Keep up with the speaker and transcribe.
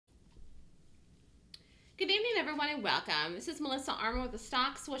Good evening, everyone, and welcome. This is Melissa Armour with the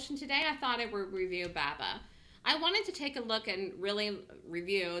Stock Swoosh, and today I thought I would review BABA. I wanted to take a look and really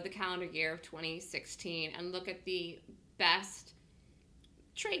review the calendar year of 2016 and look at the best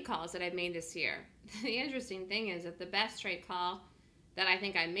trade calls that I've made this year. The interesting thing is that the best trade call that I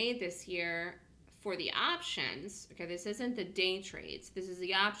think I made this year for the options, okay, this isn't the day trades, this is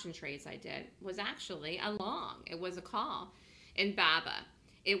the option trades I did, was actually a long. It was a call in BABA.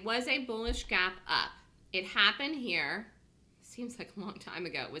 It was a bullish gap up. It happened here, seems like a long time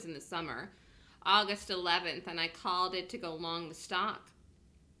ago, it was in the summer, August 11th, and I called it to go long the stock.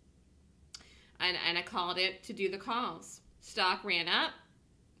 And I called it to do the calls. Stock ran up,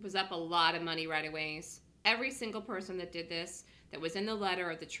 was up a lot of money right away. Every single person that did this, that was in the letter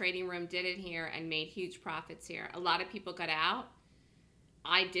or the trading room, did it here and made huge profits here. A lot of people got out.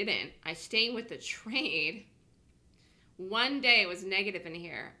 I didn't. I stayed with the trade. One day it was negative in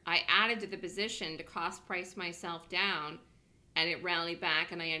here. I added to the position to cost price myself down, and it rallied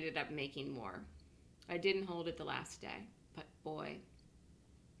back, and I ended up making more. I didn't hold it the last day, but boy,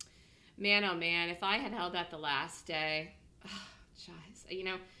 man, oh man, if I had held that the last day, oh, guys, you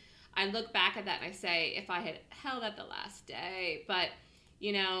know, I look back at that and I say, if I had held that the last day, but,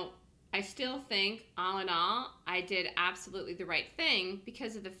 you know, I still think, all in all, I did absolutely the right thing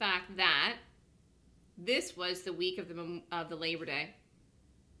because of the fact that this was the week of the Labor Day,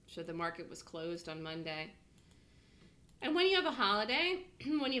 so the market was closed on Monday. And when you have a holiday,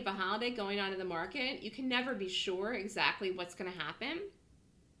 going on in the market, you can never be sure exactly what's going to happen.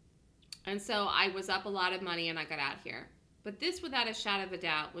 And so I was up a lot of money and I got out here. But this, without a shadow of a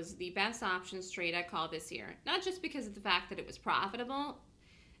doubt, was the best options trade I called this year. Not just because of the fact that it was profitable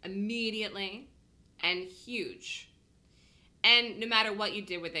immediately and huge. And no matter what you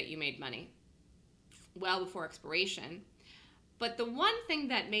did with it, you made money well before expiration. But the one thing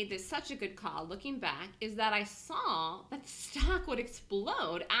that made this such a good call, looking back, is that I saw that the stock would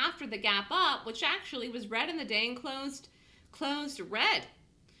explode after the gap up, which actually was red in the day and closed red.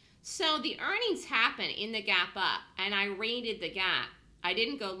 So the earnings happened in the gap up, and I rated the gap. I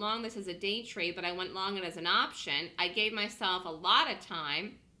didn't go long this as a day trade, but I went long it as an option. I gave myself a lot of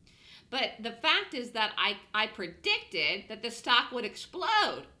time. But the fact is that I predicted that the stock would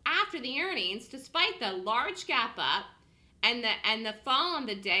explode after the earnings, despite the large gap up and the fall on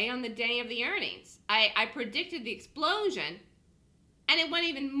the day of the earnings. I predicted the explosion, and it went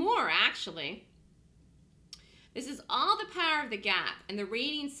even more, actually. This is all the power of the gap and the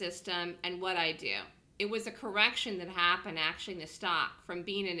rating system and what I do. It was a correction that happened actually in the stock from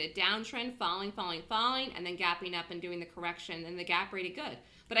being in a downtrend, falling, and then gapping up and doing the correction, and the gap rated good.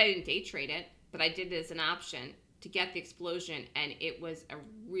 But I didn't day trade it, but I did it as an option to get the explosion, and it was a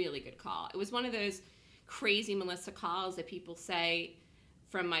really good call. It was one of those crazy Melissa calls that people say,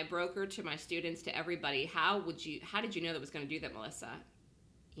 from my broker to my students to everybody, how did you know that was going to do that, Melissa?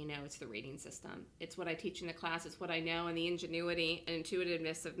 You know, it's the rating system. It's what I teach in the class. It's what I know, and the ingenuity and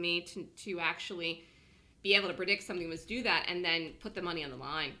intuitiveness of me to actually be able to predict something was do that and then put the money on the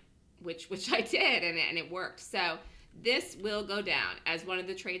line, which I did, and it worked. So this will go down as one of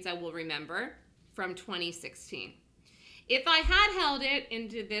the trades I will remember from 2016. If I had held it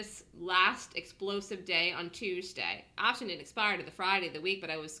into this last explosive day on Tuesday, option didn't expire to the Friday of the week, but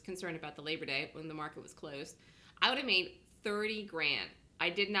I was concerned about the Labor Day when the market was closed, I would have made 30 grand. I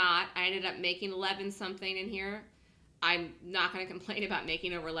did not. I ended up making 11 something in here. I'm not going to complain about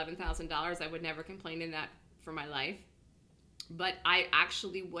making over $11,000. I would never complain in that for my life. But I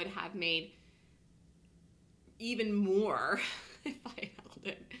actually would have made even more if I held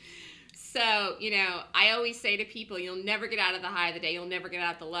it. So, you know, I always say to people, you'll never get out of the high of the day. You'll never get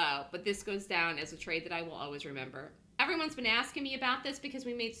out of the low. But this goes down as a trade that I will always remember. Everyone's been asking me about this because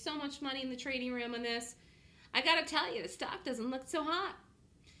we made so much money in the trading room on this. I got to tell you, the stock doesn't look so hot.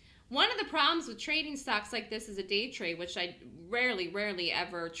 One of the problems with trading stocks like this as a day trade, which I rarely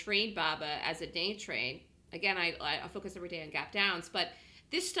ever trade BABA as a day trade. Again, I focus every day on gap downs, but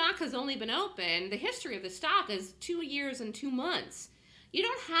this stock has only been open. The history of the stock is 2 years and 2 months. You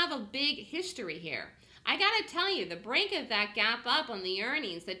don't have a big history here. I gotta tell you, the break of that gap up on the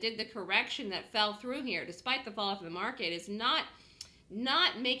earnings that did the correction that fell through here, despite the fall off of the market, is not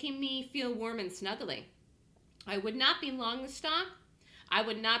making me feel warm and snuggly. I would not be long the stock. I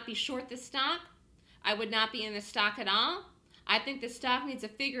would not be short the stock. I would not be in the stock at all. I think the stock needs to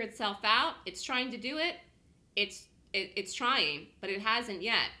figure itself out. It's trying to do it. It's trying, but it hasn't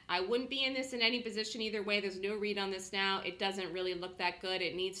yet. I wouldn't be in this in any position either way. There's no read on this now. It doesn't really look that good.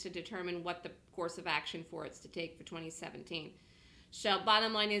 It needs to determine what the course of action for it's to take for 2017. So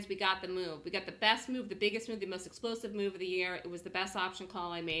bottom line is we got the move. We got the best move, the biggest move, the most explosive move of the year. It was the best option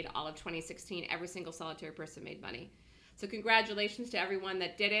call I made all of 2016. Every single solitary person made money. So congratulations to everyone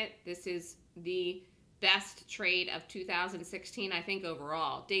that did it. This is the best trade of 2016, I think,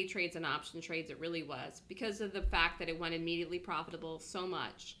 overall. Day trades and option trades, it really was. Because of the fact that it went immediately profitable so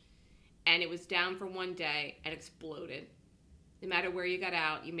much. And it was down for one day and exploded. No matter where you got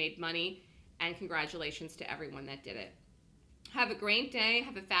out, you made money. And congratulations to everyone that did it. Have a great day.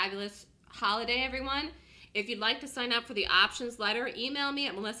 Have a fabulous holiday, everyone. If you'd like to sign up for the options letter, email me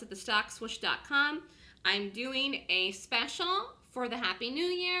at melissa@thestockswoosh.com. I'm doing a special for the Happy New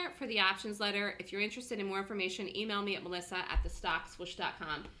Year for the options letter. If you're interested in more information, email me at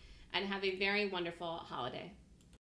melissa@thestockswoosh.com. And have a very wonderful holiday.